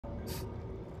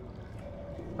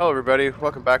Hello everybody,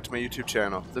 welcome back to my YouTube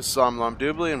channel. This is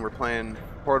Doobly and we're playing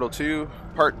Portal 2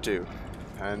 Part 2.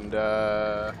 And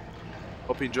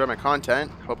hope you enjoy my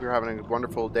content. Hope you're having a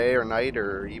wonderful day or night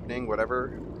or evening, whatever,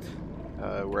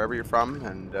 wherever you're from.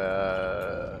 And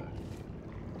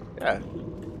yeah.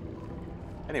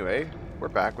 Anyway, we're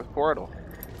back with Portal.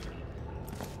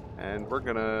 And we're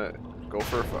gonna go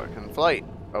for a fucking flight.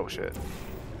 Oh shit.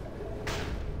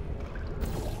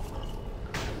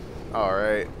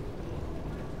 Alright.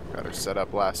 Got her set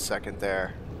up last second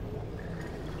there.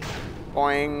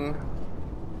 Boing.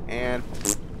 And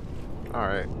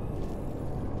alright.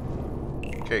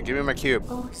 Okay, give me my cube.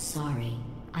 Oh, sorry.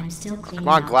 I'm still cleaning. Come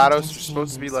on, out Glados. the You're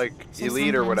supposed to be like so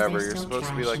elite or sometimes whatever. they're You're still supposed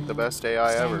to be like the trashing best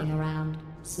AI ever. standing around,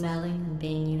 smelling and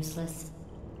being useless.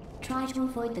 Try to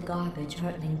avoid the garbage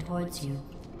hurtling towards you.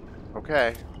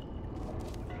 Okay.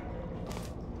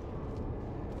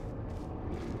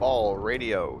 Ball,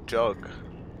 radio, jug,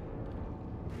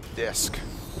 disc.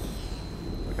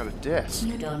 I got a disc.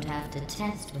 You don't have to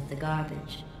test with the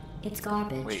garbage. It's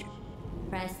garbage. Wait.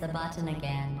 Press the button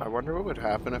again. I wonder what would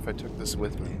happen if I took this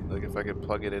with me. Like if I could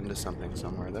plug it into something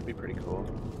somewhere. That'd be pretty cool.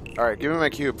 Alright, give me my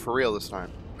cube for real this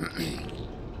time.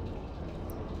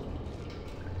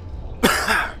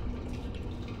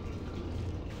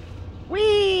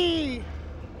 Whee!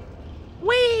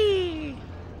 Whee!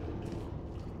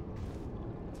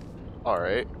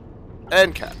 Alright.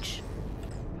 And catch.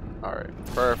 Alright,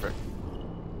 perfect.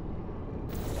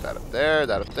 That up there,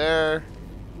 that up there.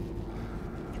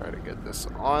 Try to get this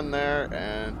on there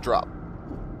and drop.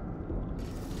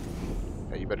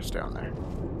 Yeah, you better stay on there.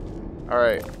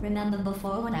 Alright. Remember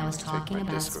before when I was talking my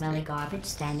about disc with smelly me. garbage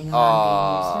standing around being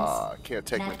Ah, useless? can't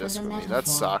take my That was disc a with me. That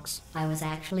metaphor. sucks. I was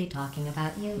actually talking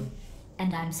about you.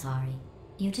 And I'm sorry.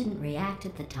 You didn't react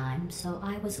at the time, so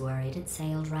I was worried it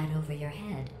sailed right over your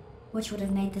head, which would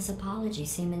have made this apology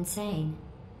seem insane.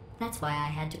 That's why I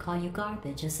had to call you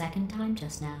garbage a second time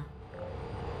just now.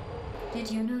 Did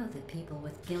you know that people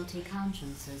with guilty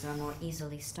consciences are more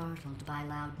easily startled by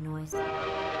loud noises?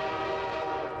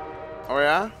 Oh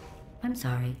yeah? I'm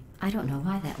sorry. I don't know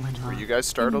why that went on. Were you guys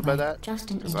startled by Anyway, that? Just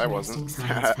an 'Cause I interesting wasn't.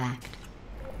 science fact.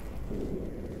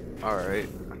 Alright.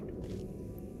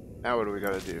 Now what do we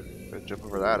gotta do? Gotta jump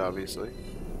over that, obviously.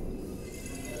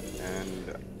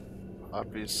 And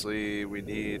obviously we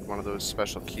need one of those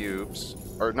special cubes.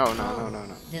 Or no.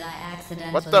 Did I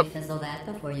accidentally What the- fizzle that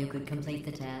before you could complete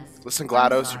the test? Listen, I'm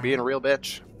GLaDOS, sorry. you're being a real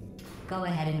bitch. Go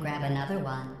ahead and grab another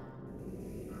one.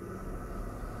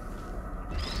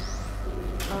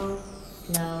 Oh,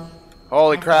 no.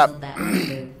 Holy I crap. fizzled that one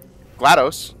too.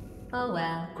 GLaDOS, Oh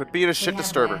well. quit being a shit We have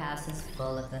disturber. warehouses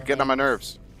full of the Getting on my things.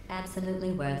 nerves.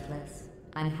 Absolutely worthless.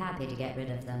 I'm happy to get rid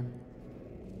of them.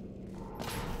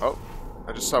 Oh,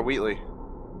 I just saw Wheatley.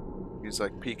 He's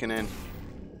like peeking in.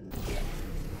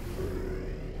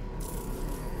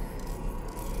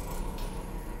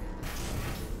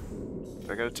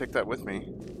 I gotta take that with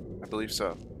me. I believe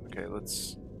so. Okay,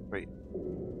 let's wait.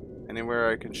 Anywhere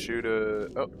I can shoot a...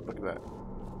 Oh, look at that.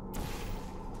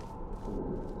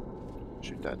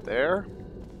 Shoot that there.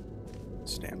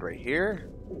 Stand right here.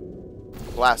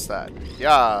 Blast that.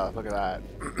 Yeah, look at that.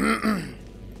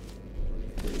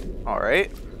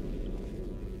 Alright.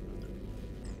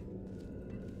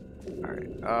 Alright,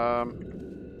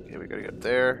 yeah, we gotta get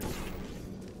there.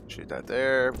 Shoot that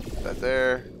there. Put that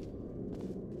there.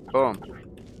 Boom.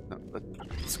 No,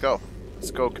 let's go.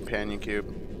 Let's go, companion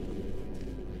cube.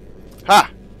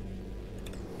 Ha!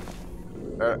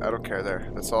 I don't care there.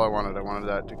 That's all I wanted. I wanted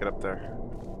that to get up there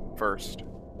first.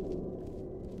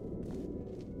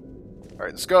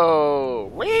 Alright, let's go!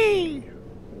 Whee!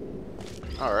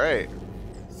 Alright.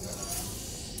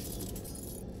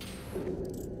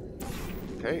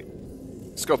 Okay.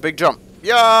 Let's go, big jump.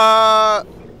 Yeah!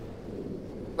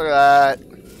 Look at that.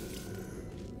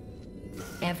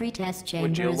 Every test chamber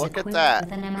Would you is look at equipped that?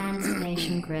 with an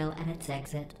emancipation grill at its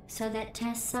exit, so that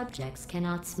test subjects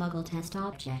cannot smuggle test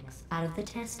objects out of the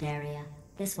test area.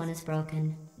 This one is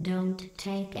broken. Don't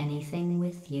take anything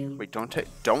with you. Wait, don't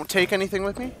take anything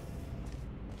with me?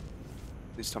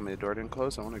 Please tell me the door didn't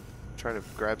close. I want to try to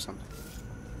grab something.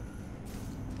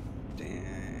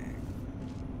 Dang.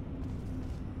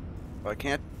 Well, I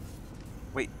can't.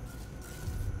 Wait.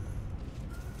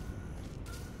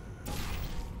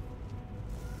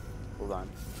 Hold on.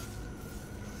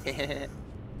 I'm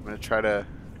gonna try to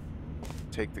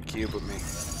take the cube with me.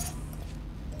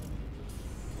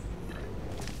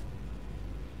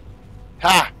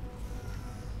 Ha!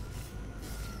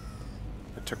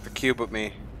 I took the cube with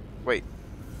me. Wait.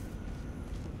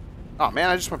 Oh man,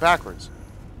 I just went backwards.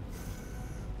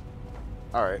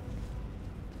 Alright.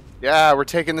 Yeah, we're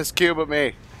taking this cube with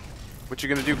me. What you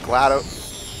gonna do,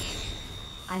 Glados?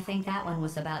 I think that one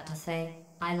was about to say,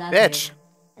 I love Bitch!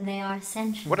 you. They are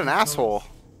sentient. What an of course. asshole.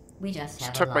 We just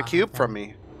have Took a my lot cube of them. from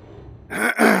me.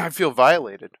 I feel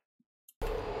violated.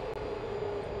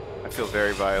 I feel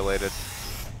very violated.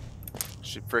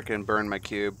 She frickin' burned my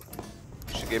cube.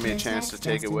 She gave me a This chance to next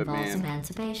take test it with me, involves and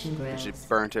emancipation grills. she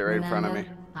burnt it right in front of me.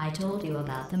 Remember, I told you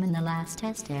about them in the last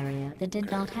test area that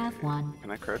did not have one.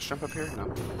 Can I crouch jump up here?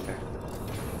 No. Okay.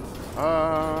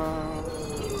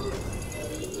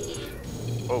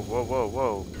 Whoa, whoa, whoa,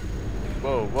 whoa.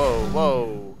 Whoa, whoa,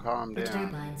 whoa. Calm The down.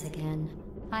 turbines again.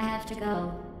 I have to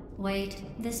go. Wait,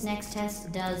 this next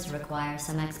test does require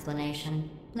some explanation.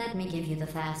 Let me give you the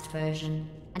fast version.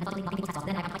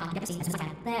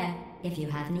 There. If you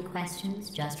have any questions,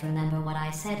 just remember what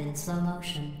I said in slow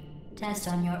motion. Test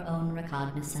on your own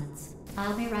recognizance.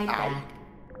 I'll be right back.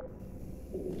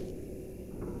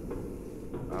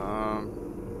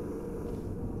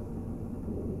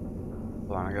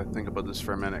 Hold on, I gotta think about this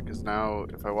for a minute, because now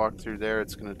if I walk through there,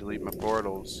 it's gonna delete my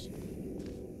portals.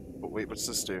 But wait, what's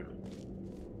this do?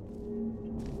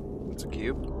 It's a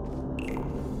cube?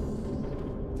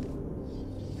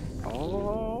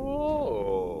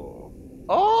 Oh!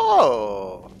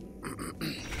 Oh!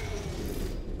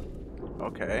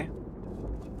 Okay.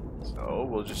 So,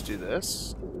 we'll just do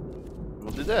this.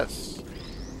 We'll do this.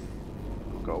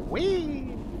 We'll go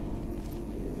wee!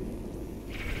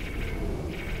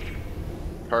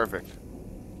 Perfect.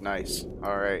 Nice.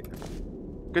 Alright.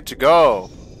 Good to go.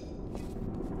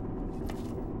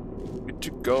 Good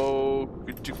to go.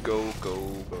 Good to go. Go.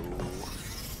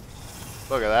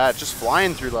 Look at that. Just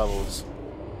flying through levels.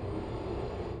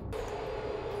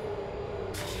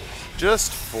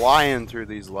 Just flying through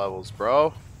these levels,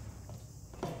 bro.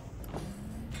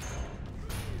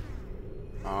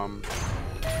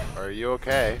 Are you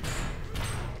okay?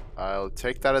 I'll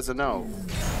take that as a no.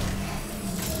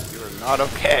 You are not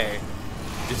okay.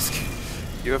 Just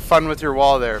you have fun with your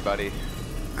wall there, buddy.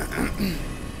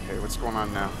 Okay, what's going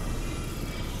on now?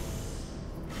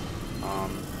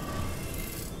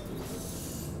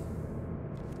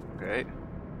 Okay.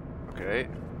 Okay.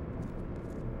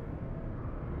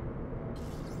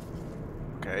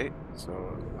 Okay,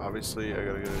 so obviously I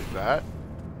gotta go do that.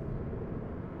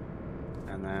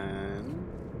 And then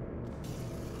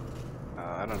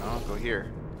I don't know, go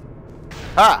here.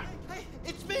 Ah! Hey,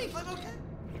 it's me! I'm okay!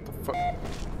 What the fuck?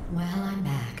 Well, I'm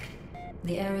back.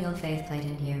 The aerial faith plate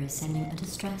in here is sending a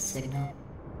distress signal.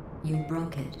 You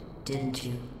broke it, didn't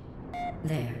you?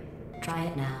 There. Try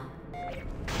it now.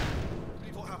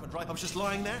 You thought happened, right? I was just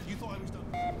lying there. You thought I was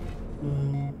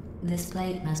done. This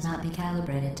plate must not be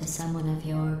calibrated to someone of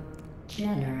your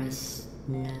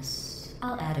generousness.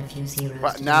 I'll add a few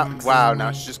zeros. To Now, the next wow, anyway.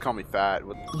 now she just called me fat.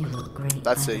 What? You look great.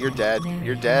 That's by it. the You're way. dead. Very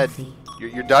You're dead. healthy.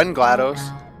 You're done, GLaDOS.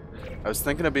 Now, I was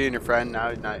thinking of being your friend.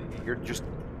 Now you're just.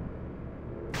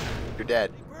 You're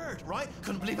dead. Bird, right?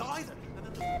 Couldn't believe it either.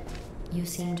 you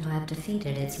seem to have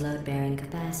defeated its load-bearing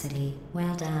capacity.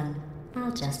 Well done.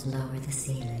 I'll just lower the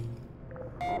ceiling.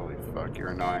 Holy fuck, you're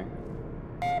annoying.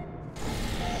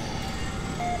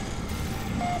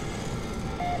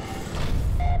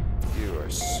 You are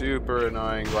super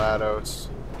annoying, GLaDOS.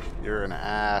 You're an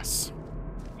ass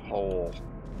hole.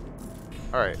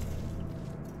 Alright.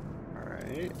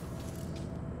 Alright.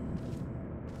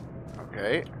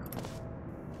 Okay.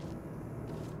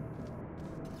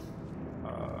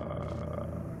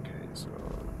 Okay, so...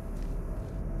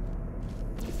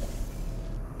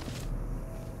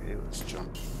 Okay, let's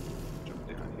jump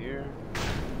down here.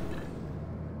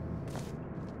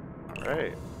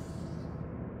 Alright.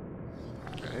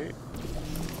 Okay.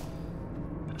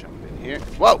 Jump in here.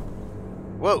 Whoa!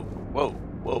 Whoa! Whoa!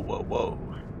 Whoa! Whoa! Whoa!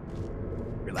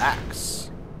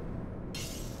 Relax.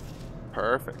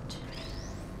 Perfect.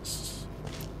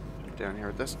 Jump down here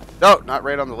with this. No! Not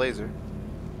right on the laser.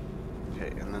 Okay,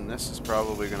 and then this is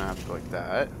probably gonna have to go like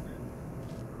that.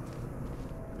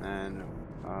 And then,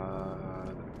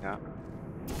 yeah.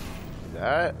 Do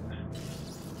that.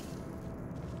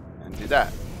 And do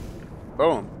that.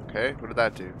 Boom. Okay, what did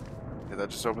that do? Okay, that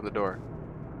just opened the door.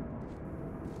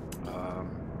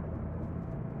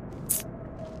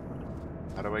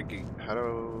 How do I get? How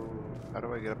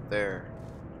do I get up there?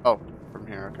 Oh, from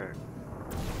here. Okay.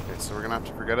 Okay, so we're gonna have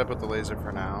to forget about the laser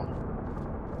for now.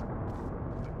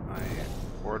 My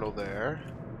portal there.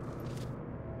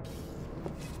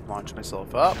 Launch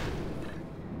myself up.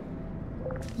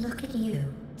 Look at you,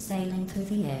 sailing through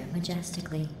the air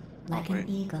majestically, like wait. an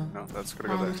eagle, No, that's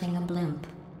gonna go there. piloting a blimp.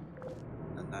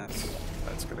 And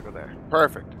that's gonna go there.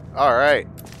 Perfect. All right.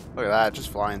 Look at that, just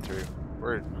flying through.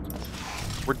 We're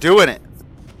doing it.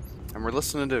 And we're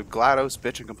listening to GLaDOS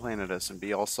bitch and complain at us and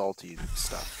be all salty and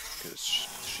stuff. Because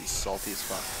she's salty as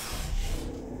fuck.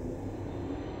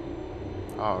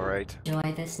 Alright.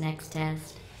 Enjoy this next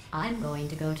test. I'm going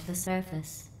to go to the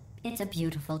surface. It's a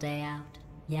beautiful day out.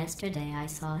 Yesterday I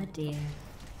saw a deer.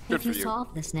 Good If you for you.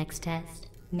 solve this next test,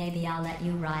 maybe I'll let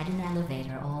you ride an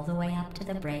elevator all the way up to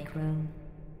the break room.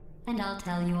 And I'll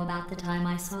tell you about the time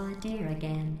I saw a deer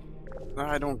again.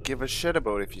 I don't give a shit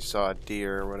about if you saw a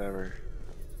deer or whatever.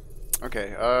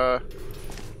 Okay,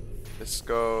 this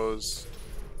goes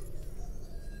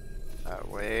that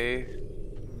way.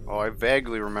 Oh, I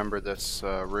vaguely remember this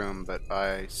room, but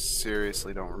I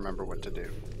seriously don't remember what to do.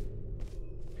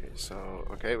 Okay, so,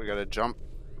 okay, we gotta jump.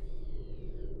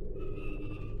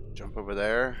 Jump over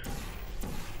there.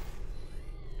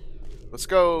 Let's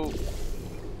go.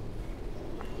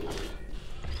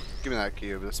 Give me that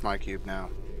cube. That's my cube now.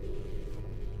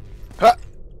 Ha!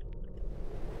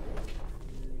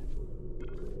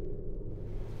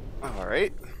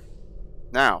 Alright.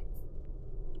 Now.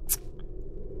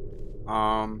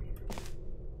 Okay,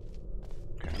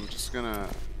 I'm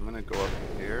gonna go up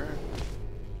here.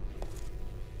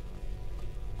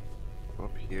 Go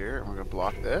up here, and we're gonna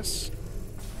block this.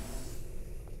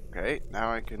 Okay,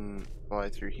 now I can fly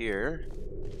through here.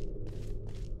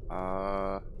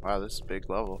 Wow, this is a big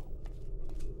level.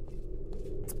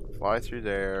 Fly through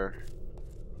there.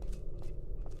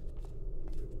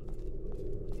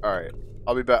 Alright.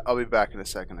 I'll be back in a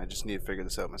second. I just need to figure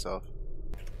this out myself.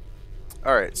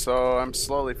 Alright, so I'm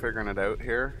slowly figuring it out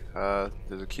here.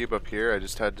 There's a cube up here. I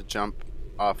just had to jump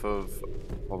off of...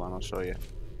 Hold on, I'll show you.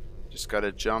 Just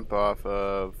gotta jump off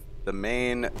of the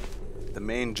main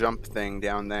jump thing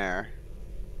down there.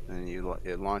 And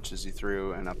it launches you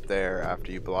through and up there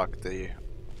after you block the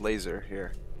laser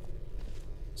here.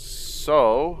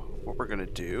 So, what we're gonna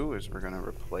do is we're gonna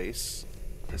replace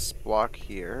this block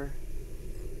here.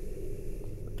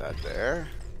 Put that there.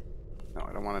 No,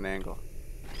 I don't want an angle.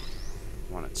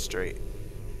 I want it straight.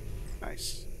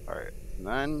 Nice. Alright. And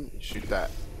then you shoot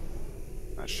that.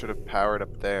 I should have powered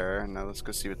up there. Now let's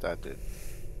go see what that did.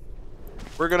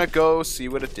 We're gonna go see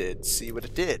what it did. See what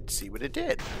it did. See what it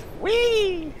did.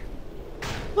 Whee!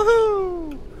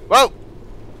 Woohoo! Whoa!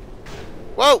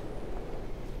 Whoa!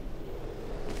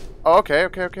 Oh, okay. I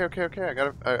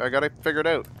got it figured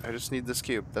out. I just need this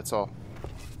cube. That's all.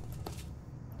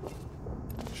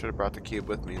 Should have brought the cube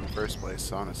with me in the first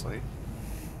place, honestly.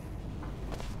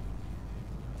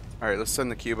 Alright, let's send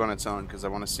the cube on its own, because I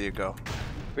want to see it go.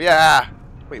 Yeah!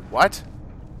 Wait, what?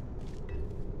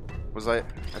 Was I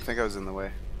think I was in the way.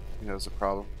 I think that was a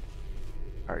problem.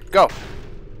 Alright, go!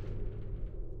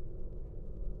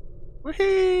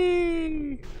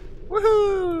 Woohoo!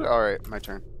 Woohoo! Alright, my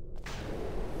turn.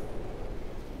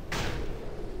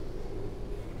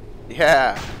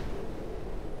 Yeah!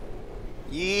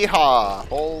 Yeehaw!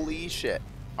 Holy shit.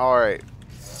 Alright.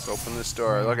 Let's open this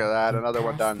door. Look at that. Another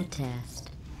one done. The test.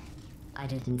 I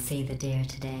didn't see the deer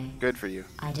today. Good for you.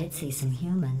 I did see some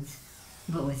humans.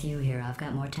 But with you here, I've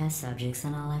got more test subjects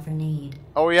than I'll ever need.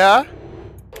 Oh, yeah?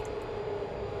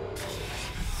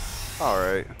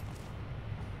 Alright.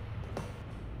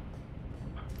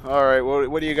 Alright,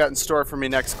 what do you got in store for me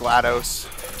next, GLaDOS?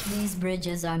 These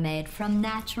bridges are made from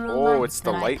natural Oh, light it's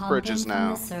the that light I pump bridges in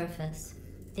now. From the surface.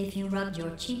 If you rubbed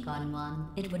your cheek on one,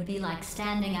 it would be like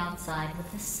standing outside with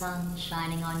the sun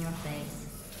shining on your face.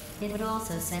 It would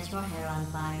also set your hair on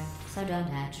fire, so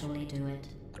don't actually do it.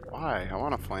 Why? I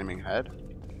want a flaming head.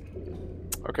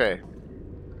 Okay.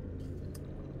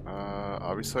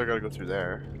 Obviously I gotta go through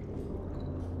there.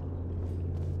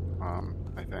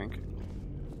 I think.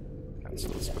 Okay, so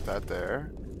let's put that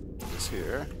there. This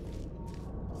here.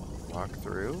 Walk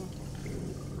through.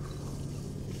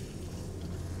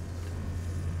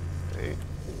 Okay.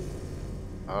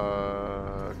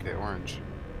 Okay, orange.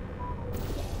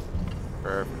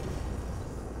 Perfect.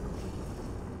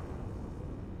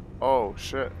 Oh,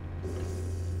 shit.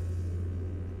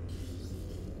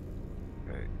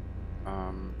 Okay.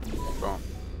 Boom.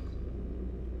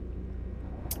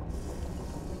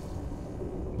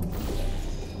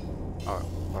 Oh,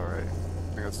 alright. I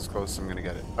think that's as close as I'm gonna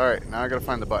get it. Alright, now I gotta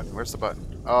find the button. Where's the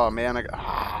button? Oh, man,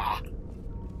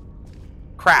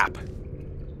 crap!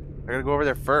 I gotta go over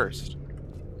there first.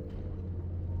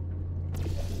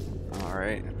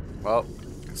 Alright. Well,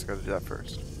 I guess I gotta do that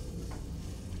first.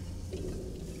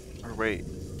 Or wait.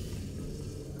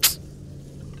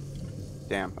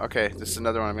 Damn. Okay, this is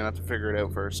another one. I'm gonna have to figure it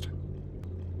out first.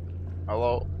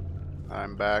 Hello.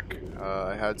 I'm back.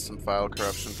 I had some file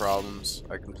corruption problems.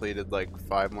 I completed like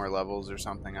 5 more levels or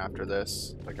something after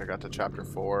this. Like I got to chapter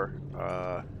 4.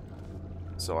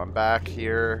 So I'm back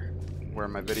here where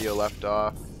my video left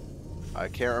off. I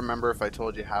can't remember if I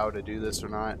told you how to do this or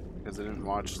not, because I didn't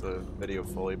watch the video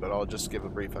fully, but I'll just give a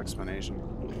brief explanation.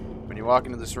 When you walk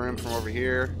into this room from over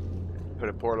here, put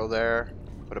a portal there,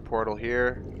 put a portal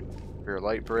here, for your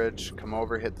light bridge, come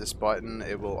over, hit this button,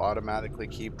 it will automatically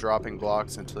keep dropping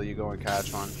blocks until you go and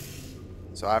catch one.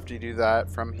 So after you do that,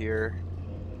 from here,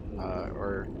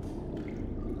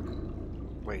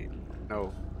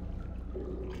 no,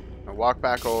 walk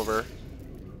back over,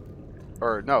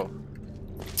 or no,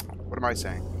 what am I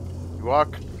saying? You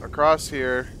walk across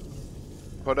here,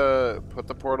 put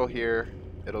the portal here,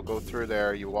 it'll go through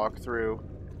there, you walk through,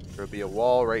 there'll be a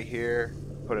wall right here,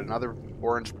 put another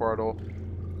orange portal,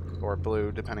 or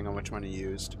blue, depending on which one you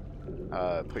used,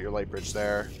 put your light bridge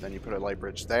there, then you put a light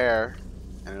bridge there,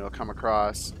 and it'll come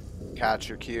across, catch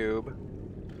your cube,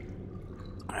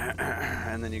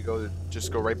 and then you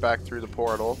just go right back through the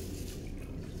portal.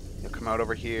 You'll come out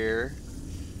over here,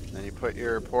 then you put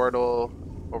your portal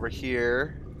over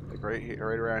here, like right here,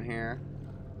 right around here.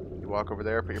 You walk over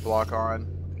there, put your block on.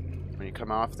 When you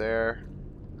come off there,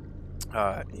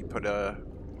 you put a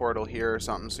portal here or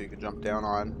something so you can jump down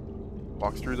on.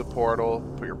 Walk through the portal,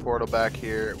 put your portal back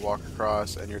here, walk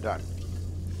across, and you're done.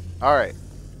 Alright.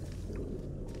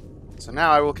 So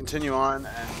now I will continue on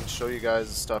and show you guys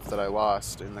the stuff that I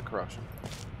lost in the corruption.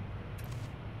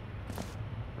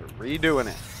 We're redoing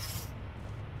it.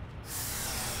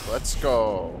 Let's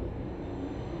go.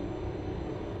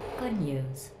 Good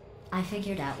news. I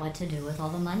figured out what to do with all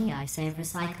the money I saved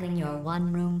recycling your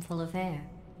one room full of air.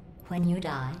 When you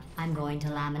die, I'm going to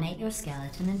laminate your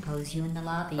skeleton and pose you in the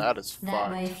lobby. That is fucked.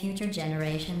 That way future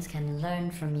generations can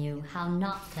learn from you how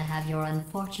not to have your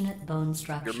unfortunate bone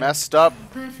structure. You're messed up.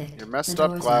 Perfect. You're messed The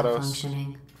up, door's GLaDOS.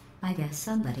 malfunctioning. I guess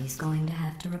somebody's going to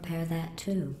have to repair that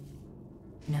too.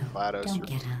 No, GLaDOS, don't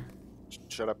get up.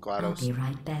 Shut up, I'll GLaDOS. be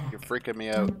right back. You're freaking me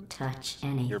out. Don't touch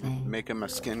anything. You're making my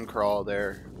skin crawl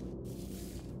there,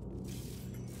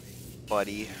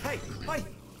 buddy. Hey,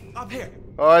 up here.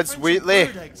 Oh, it's Found some Wheatley.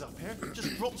 bird eggs up here.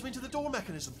 Just dropped me into the door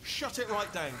mechanism. Shut it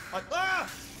right down.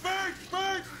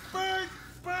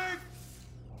 Bird!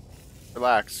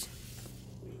 Relax.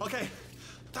 Okay,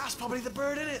 that's probably the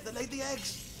bird in it that laid the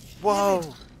eggs.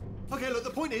 Whoa. Okay, look, the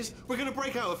point is, we're gonna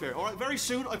break out of here, alright? Very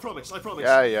soon, I promise.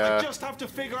 Yeah. I just have to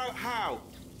figure out how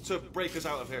to break us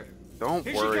out of here. Don't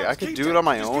Here she worry, comes. I could Keep do it on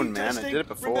my just own, keep man. I testing. did it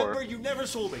before. Remember, you never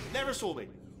saw me.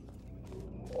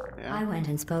 Yeah. I went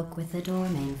and spoke with the door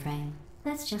mainframe.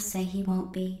 Let's just say he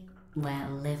won't be, well,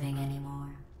 living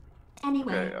anymore.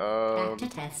 Anyway, Okay, back to I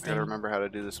testing. gotta remember how to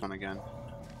do this one again.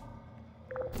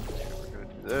 We're gonna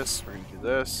do this, we're gonna do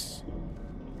this.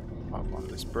 Hop on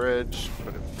this bridge,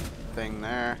 put a thing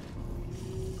there.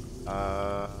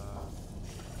 Put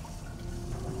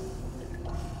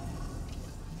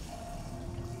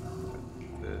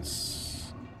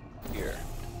this here.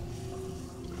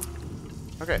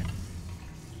 Okay.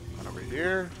 One over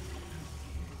here.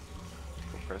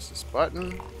 We'll press this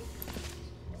button.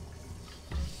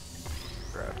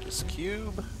 Grab this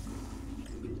cube.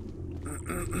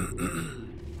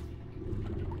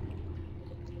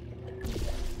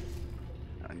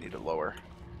 I need a lower.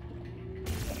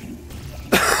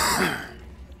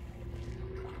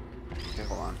 Okay,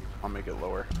 hold on. I'll make it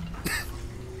lower.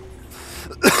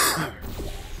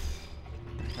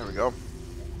 There we go.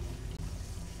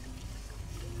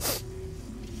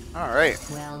 Alright.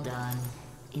 Well done.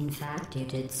 In fact, you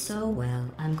did so well,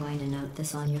 I'm going to note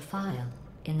this on your file,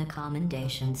 in the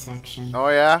commendation section. Oh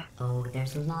yeah? Oh,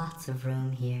 there's lots of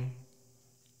room here.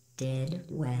 Did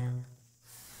well.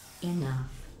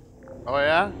 Enough. Oh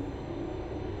yeah?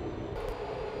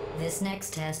 This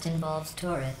next test involves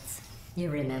turrets. You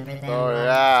remember them? Oh right?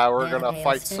 yeah, we're They're gonna pale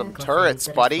fight some spherical turrets, things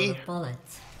that are full buddy. of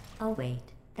bullets. Oh wait,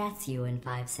 that's you in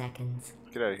 5 seconds.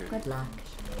 Get out of here. Good luck.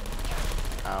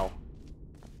 Ow.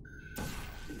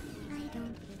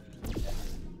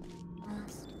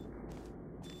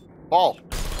 Ball!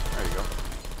 There you go.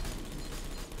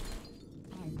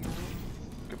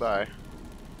 Goodbye.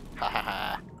 Ha ha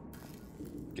ha.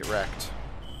 Get wrecked.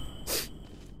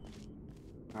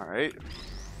 Alright.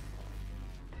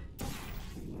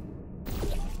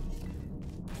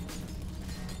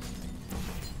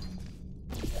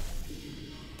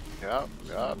 Yep.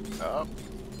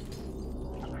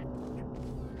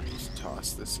 Just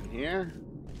toss this in here.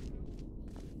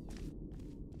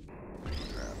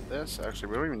 Grab this. Actually,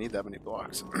 we don't even need that many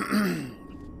blocks.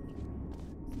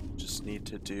 Just need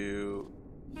to do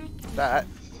that.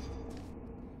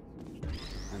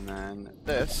 And then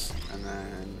this. And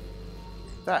then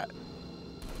that.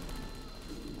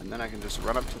 And then I can just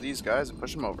run up to these guys and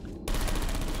push them over.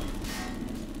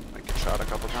 I get shot a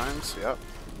couple times. Yep.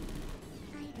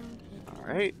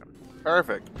 Alright.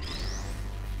 Perfect.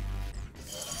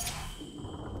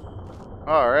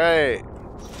 Alright.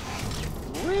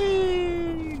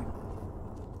 Whee!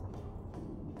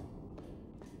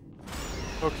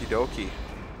 Okie dokie.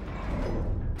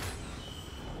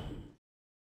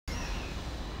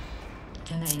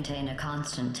 To maintain a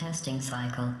constant testing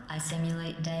cycle, I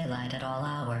simulate daylight at all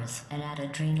hours and add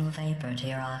adrenal vapor to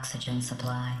your oxygen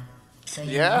supply. So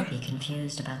you Yeah? may be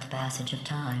confused about the passage of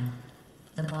time.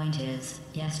 The point is,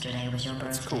 yesterday was your birthday.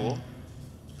 That's cool.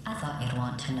 I thought you'd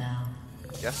want to know.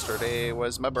 Yesterday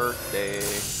was my birthday.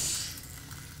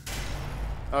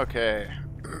 Okay.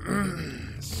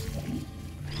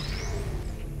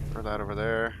 Throw that over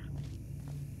there.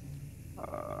 Put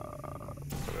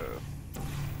a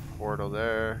portal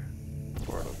there.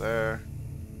 Portal there.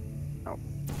 Nope.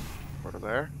 Portal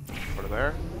there. Portal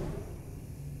there.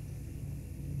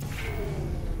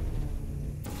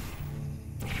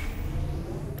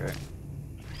 Okay.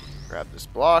 Grab this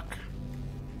block.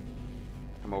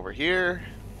 Come over here.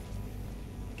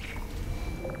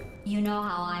 You know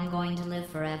how I'm going to live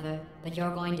forever, but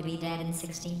you're going to be dead in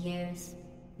 60 years?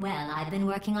 Well, I've been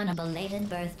working on a belated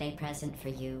birthday present for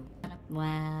you.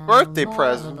 Well, Birthday more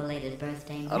present? Of a belated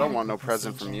birthday I don't want no medical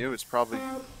present from procedure. you. It's probably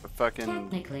Well, a fucking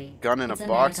technically, gun in a it's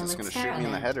box medical that's gonna shoot me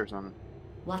in the experiment. head or something.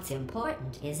 What's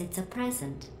important is it's a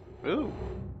present. Ooh.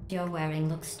 You're wearing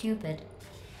looks stupid.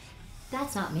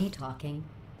 That's not me talking.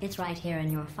 It's right here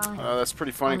in your file. That's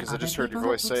pretty funny On because I just other heard your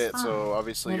people, voice say it, looks so fine.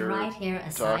 obviously But you're right here, a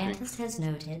talking. scientist has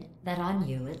noted that on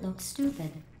you it looks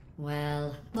stupid.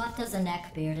 Well, what does a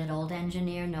neck-bearded old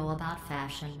engineer know about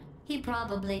fashion? He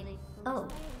probably... Oh,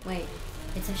 wait,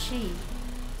 it's a she.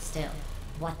 Still,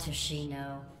 what does she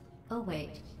know? Oh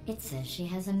wait, it says she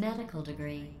has a medical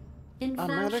degree. In A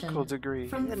fashion. medical degree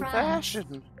From in France.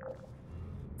 fashion.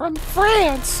 From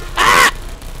France! Ah!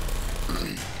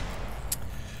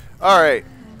 Alright.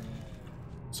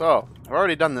 So, I've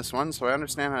already done this one, so I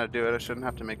understand how to do it. I shouldn't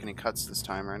have to make any cuts this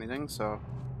time or anything, so...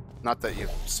 Not that you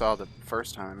saw the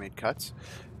first time I made cuts.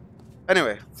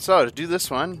 Anyway, so to do this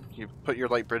one, you put your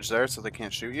light bridge there so they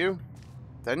can't shoot you.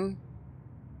 Then,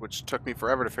 which took me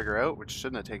forever to figure out, which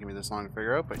shouldn't have taken me this long to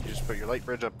figure out, but you just put your light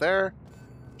bridge up there,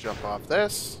 jump off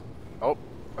this. Oh,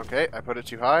 okay, I put it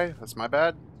too high. That's my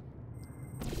bad.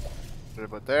 Put it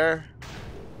about there.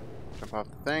 Jump off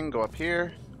the thing, go up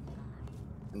here.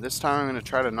 And this time I'm going to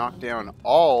try to knock down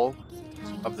all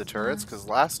of the turrets, because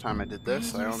last time I did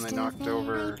this, I only knocked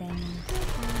over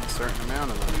a certain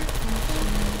amount of them.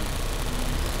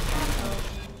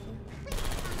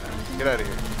 Get out of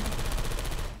here.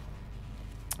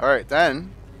 Alright,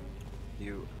 then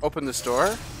you open this door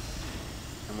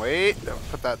and wait. No,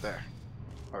 put that there.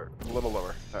 Or a little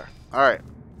lower. There. Alright.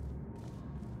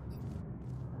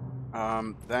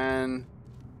 Then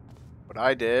what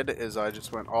I did is I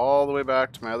just went all the way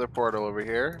back to my other portal over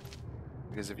here.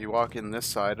 Because if you walk in this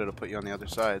side, it'll put you on the other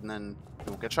side, and then you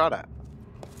won't get shot at.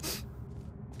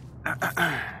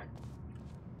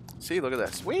 See, look at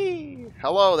this. Whee!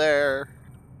 Hello there.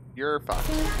 You're fucked.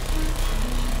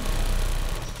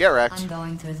 Get wrecked. I'm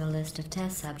going through the list of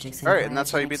test subjects. Alright, and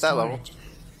that's how you beat that level.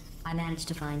 I managed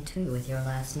to find 2 with your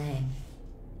last name.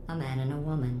 A man and a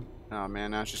woman. Oh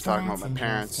man, now she's So talking about that's my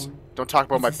parents. interesting. Don't talk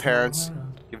about my It's a small parents.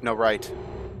 world. You have no right.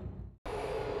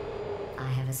 I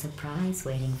have a surprise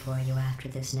waiting for you after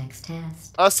this next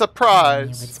test. A You would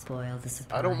surprise! spoil the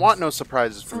surprise. I don't want no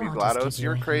surprises from So you, I'll just GLaDOS. give you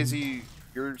You're a hint. crazy.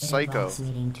 You're It psycho. involves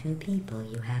meeting 2 people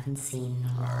you haven't seen in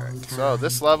a long time. So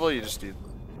this level, you just do.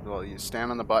 Well, you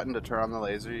stand on the button to turn on the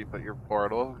laser. You put your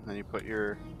portal, and then you put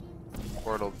your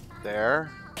portal there.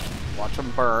 Watch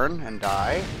them burn and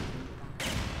die.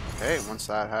 Okay, once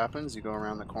that happens, you go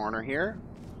around the corner here.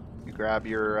 You grab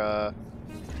your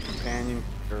companion,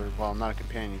 or well, not a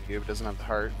companion cube. It doesn't have the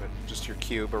heart, but just your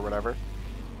cube or whatever.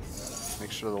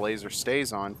 Make sure the laser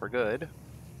stays on for good.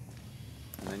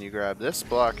 And then you grab this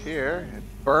block here and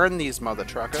burn these mother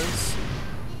truckers.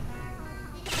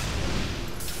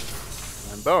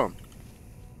 And boom.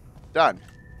 Done.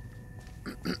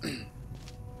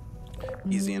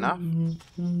 Easy enough.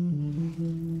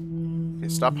 Okay,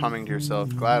 stop humming to yourself,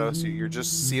 GLaDOS. You're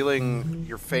just sealing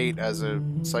your fate as a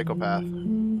psychopath.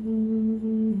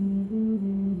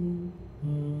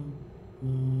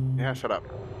 Yeah, shut up.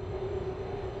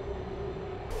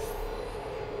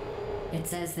 It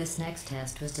says this next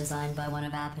test was designed by one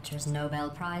of Aperture's Nobel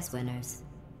Prize winners.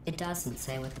 It doesn't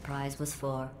say what the prize was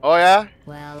for. Oh yeah?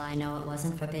 Well, I know it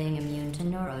wasn't for being immune to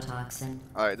neurotoxin.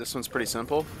 Alright, this one's pretty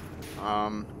simple.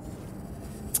 How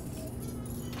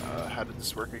did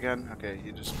this work again? Okay,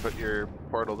 you just put your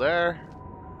portal there.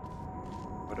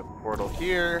 Put a portal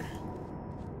here.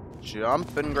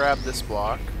 Jump and grab this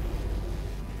block.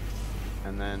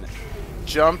 And then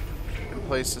jump and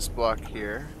place this block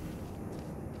here.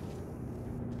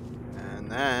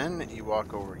 then you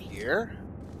walk over here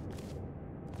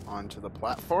onto the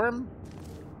platform,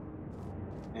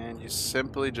 and you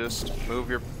simply just move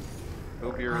your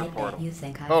I portal. bet you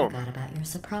think I Boom. forgot about your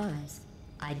surprise.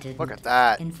 I didn't. Look at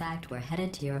that. In fact, we're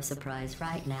headed to your surprise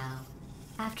right now.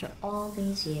 After all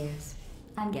these years,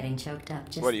 I'm getting choked up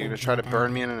just What, are you gonna try to thinking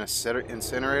burn about me in an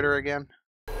incinerator again?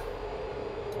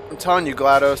 I'm telling you,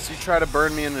 GLaDOS, you try to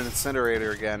burn me in an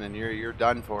incinerator again, and you're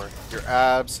done for. You're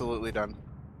absolutely done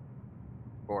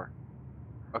for.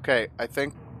 Okay, I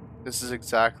think this is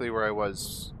exactly where I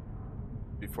was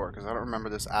before, because I don't remember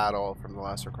this at all from the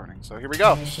last recording. So here we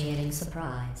go. Initiating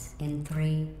surprise in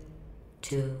 3,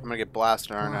 2, I'm gonna get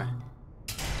blasted, aren't I? 1.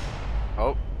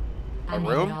 Oh, I a made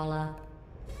room? it all up.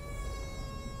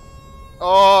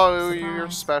 Oh,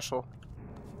 you're Surprise. special.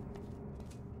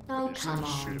 Oh, Just come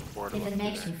shoot on. a portal If up it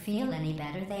makes there. you feel any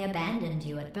better, they abandoned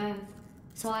you at birth.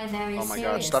 So I very Oh my seriously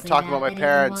gosh, stop talking about my doubt they'd even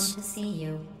parents. want to see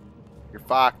you. You're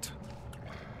fucked.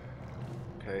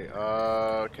 Okay,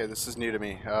 okay, this is new to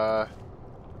me. Gonna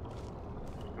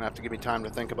have to give me time to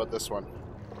think about this one.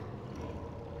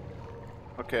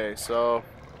 Okay, so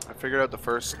I figured out the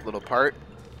first little part.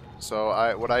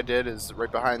 So what I did is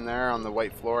right behind there on the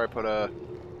white floor, I put a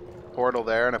portal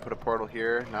there, and I put a portal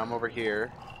here. Now I'm over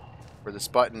here where this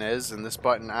button is, and this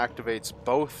button activates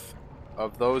both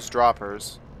of those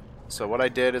droppers. So what I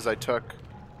did is I took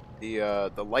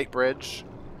the light bridge.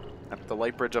 I put the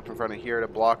light bridge up in front of here to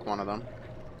block one of them.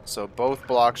 So both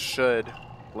blocks should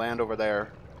land over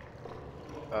there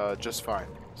just fine.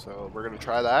 So we're going to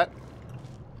try that.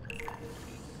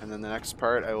 And then the next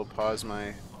part, I will pause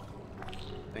my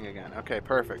thing again. Okay,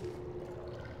 perfect.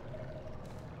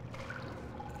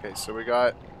 Okay, so we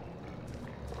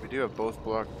do have both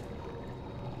blocks.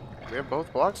 Do we have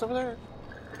both blocks over there?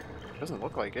 Doesn't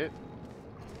look like it.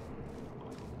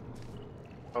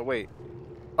 Oh, wait.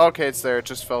 Okay, it's there. It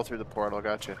just fell through the portal.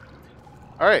 Gotcha.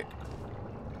 Alright.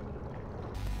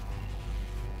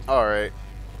 Alright.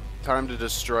 Time to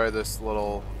destroy this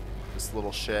little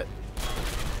shit.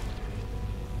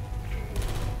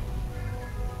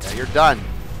 Yeah, you're done.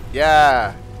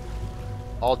 Yeah.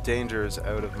 All danger is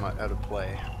out of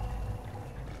play.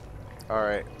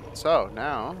 Alright. So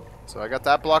I got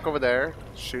that block over there,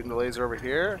 shooting the laser over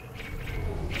here.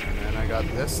 And then I got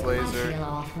this I laser feel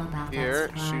awful about here,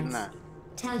 that shooting surprise. that.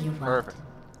 Tell you what, Perfect.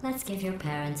 let's give your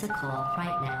parents a call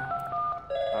right now.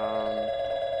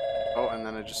 Oh, and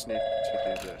then I just need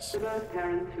to do this. Those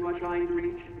parents you are trying to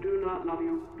reach do not love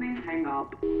you. Please hang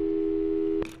up.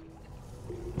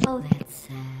 Oh, that's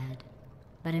sad.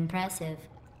 But impressive.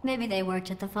 Maybe they worked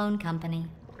at the phone company.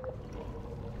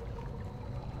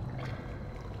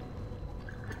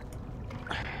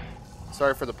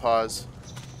 Sorry for the pause.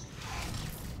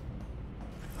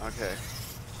 Okay.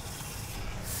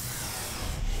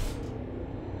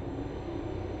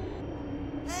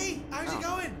 Hey, how's it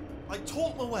going? I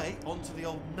talked my way onto the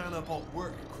old nanobot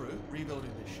work crew rebuilding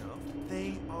this shaft.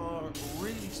 They are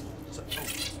really small. So,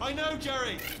 I know,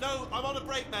 Jerry. No, I'm on a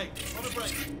break, mate. On a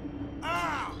break.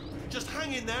 Ah! Just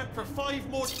hang in there for 5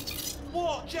 more.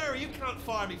 What, Jerry? You can't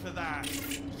fire me for that.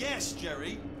 Yes,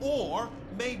 Jerry. Or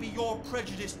maybe your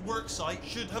prejudiced worksite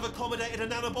should have accommodated a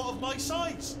nanobot of my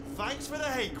size. Thanks for the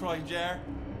hate crime, Jer.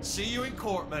 See you in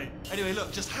court, mate. Anyway,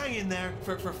 look, just hang in there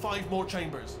for 5 more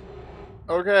chambers.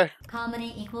 Okay.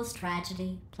 Comedy equals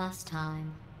tragedy plus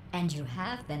time. And you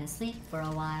have been asleep for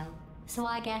a while. So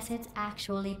I guess it's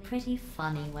actually pretty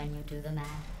funny when you do the math.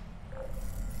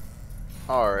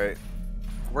 Alright.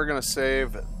 We're gonna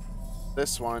save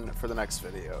this one for the next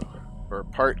video. For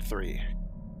part 3.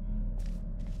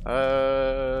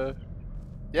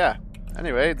 Yeah.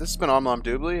 Anyway, this has been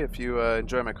Doobly. If you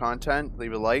enjoy my content,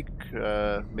 leave a like.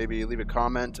 Maybe leave a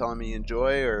comment telling me you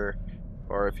enjoy, or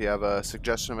if you have a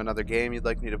suggestion of another game you'd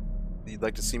like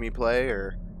to see me play,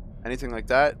 or anything like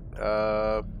that.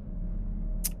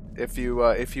 If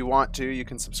you want to, you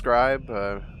can subscribe.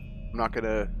 I'm not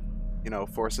gonna,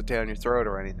 force it down your throat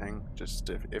or anything. Just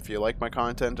if you like my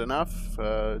content enough,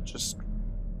 just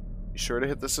be sure to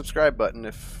hit the subscribe button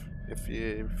if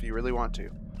you really want to.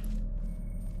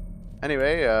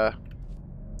 Anyway,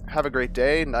 have a great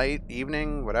day, night,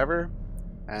 evening, whatever,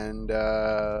 and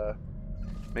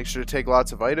make sure to take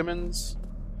lots of vitamins,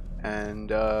 and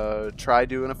try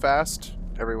doing a fast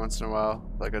every once in a while,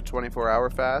 like a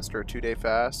 24-hour fast or a 2-day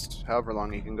fast, however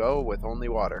long you can go with only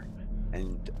water.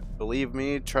 And believe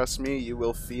me, trust me, you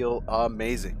will feel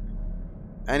amazing.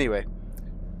 Anyway,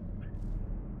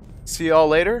 see y'all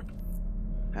later.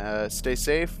 Stay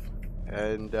safe,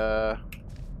 and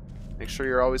make sure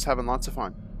you're always having lots of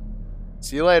fun.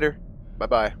 See you later.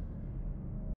 Bye-bye.